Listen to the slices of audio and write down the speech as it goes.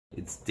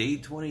It's day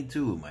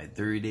 22 of my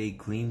 30-day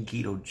clean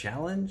keto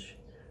challenge.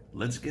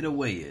 Let's get a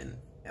weigh-in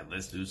and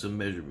let's do some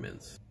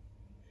measurements.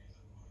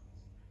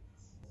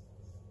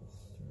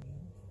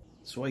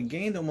 So I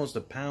gained almost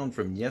a pound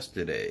from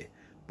yesterday,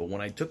 but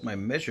when I took my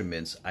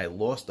measurements, I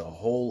lost a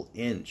whole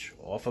inch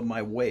off of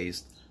my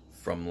waist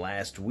from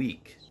last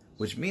week,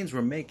 which means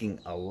we're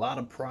making a lot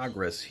of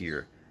progress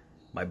here.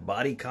 My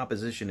body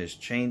composition is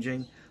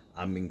changing.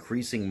 I'm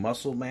increasing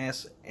muscle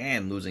mass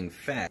and losing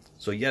fat.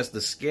 So yes,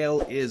 the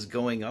scale is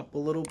going up a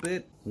little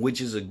bit, which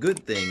is a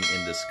good thing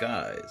in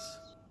disguise.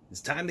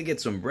 It's time to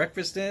get some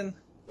breakfast in.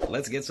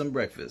 Let's get some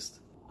breakfast.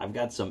 I've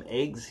got some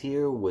eggs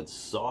here with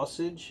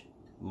sausage,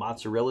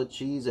 mozzarella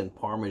cheese, and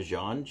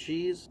Parmesan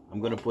cheese.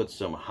 I'm gonna put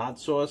some hot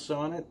sauce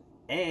on it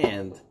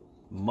and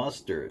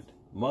mustard.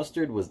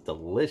 Mustard was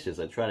delicious.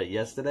 I tried it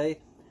yesterday.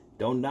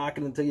 Don't knock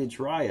it until you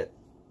try it.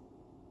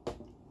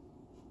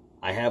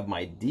 I have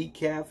my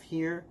decaf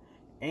here,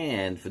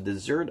 and for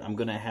dessert, I'm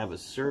gonna have a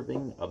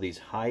serving of these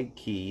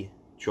high-key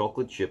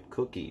chocolate chip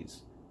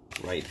cookies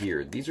right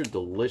here. These are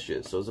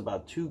delicious. So it's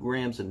about 2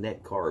 grams of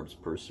net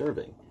carbs per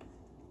serving.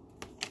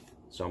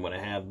 So I'm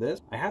gonna have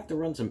this. I have to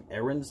run some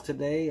errands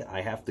today.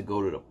 I have to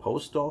go to the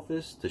post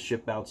office to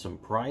ship out some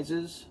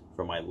prizes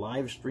for my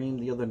live stream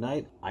the other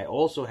night. I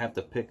also have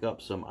to pick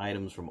up some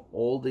items from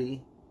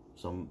Aldi,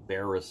 some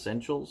bare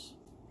essentials.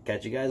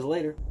 Catch you guys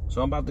later.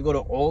 So I'm about to go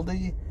to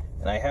Aldi,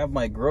 and I have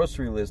my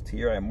grocery list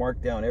here. I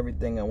marked down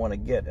everything I want to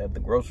get at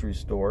the grocery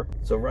store.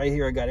 So right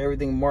here, I got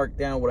everything marked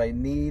down what I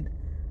need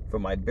for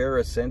my bare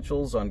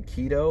essentials on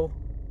keto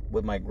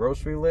with my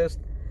grocery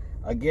list.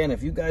 Again,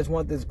 if you guys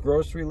want this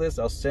grocery list,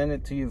 I'll send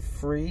it to you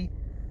free,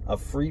 a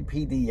free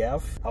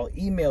PDF. I'll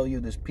email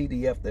you this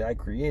PDF that I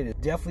created.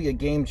 Definitely a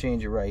game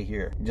changer right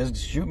here. Just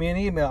shoot me an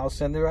email, I'll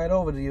send it right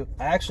over to you.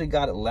 I actually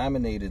got it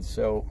laminated,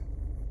 so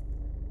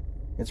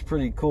it's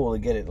pretty cool to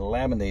get it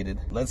laminated.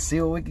 Let's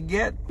see what we can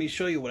get. Let me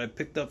show you what I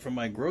picked up from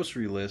my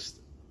grocery list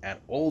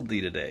at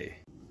Aldi today.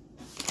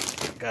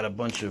 Got a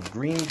bunch of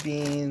green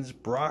beans,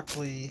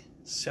 broccoli,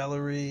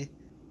 celery,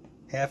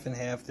 half and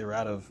half. They're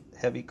out of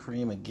heavy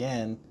cream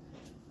again.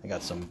 I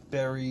got some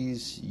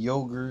berries,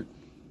 yogurt,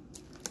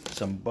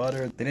 some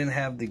butter. They didn't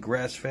have the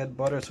grass-fed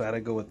butter, so I had to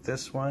go with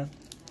this one.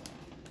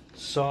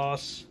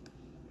 Sauce,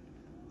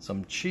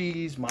 some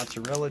cheese,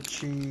 mozzarella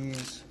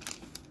cheese,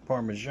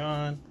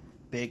 Parmesan,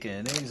 bacon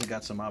and eggs. I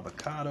got some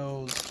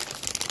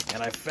avocados,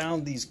 and I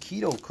found these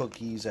keto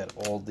cookies at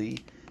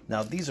Aldi.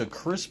 Now these are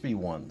crispy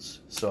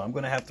ones, so I'm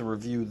gonna have to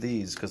review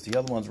these because the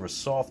other ones were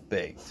soft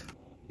baked.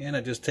 And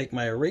I just take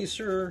my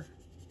eraser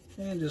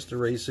and just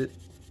erase it,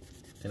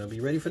 and I'll be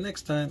ready for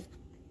next time.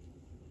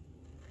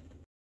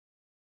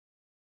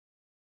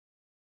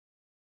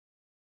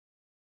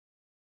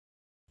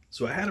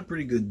 So I had a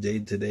pretty good day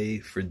today.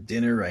 For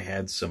dinner, I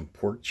had some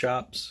pork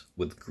chops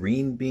with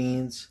green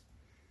beans.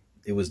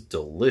 It was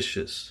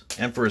delicious.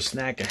 And for a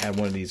snack, I had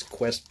one of these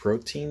Quest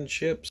protein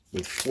chips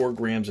with 4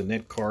 grams of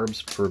net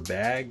carbs per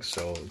bag,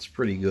 so it's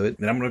pretty good.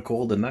 And I'm gonna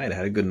call it a night. I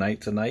had a good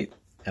night tonight,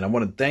 and I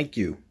want to thank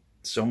you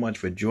so much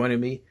for joining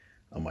me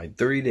on my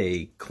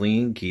 30-day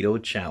clean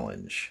keto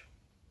challenge.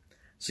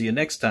 See you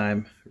next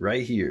time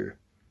right here.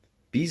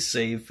 Be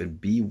safe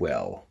and be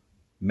well.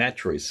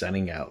 Mattroise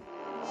signing out.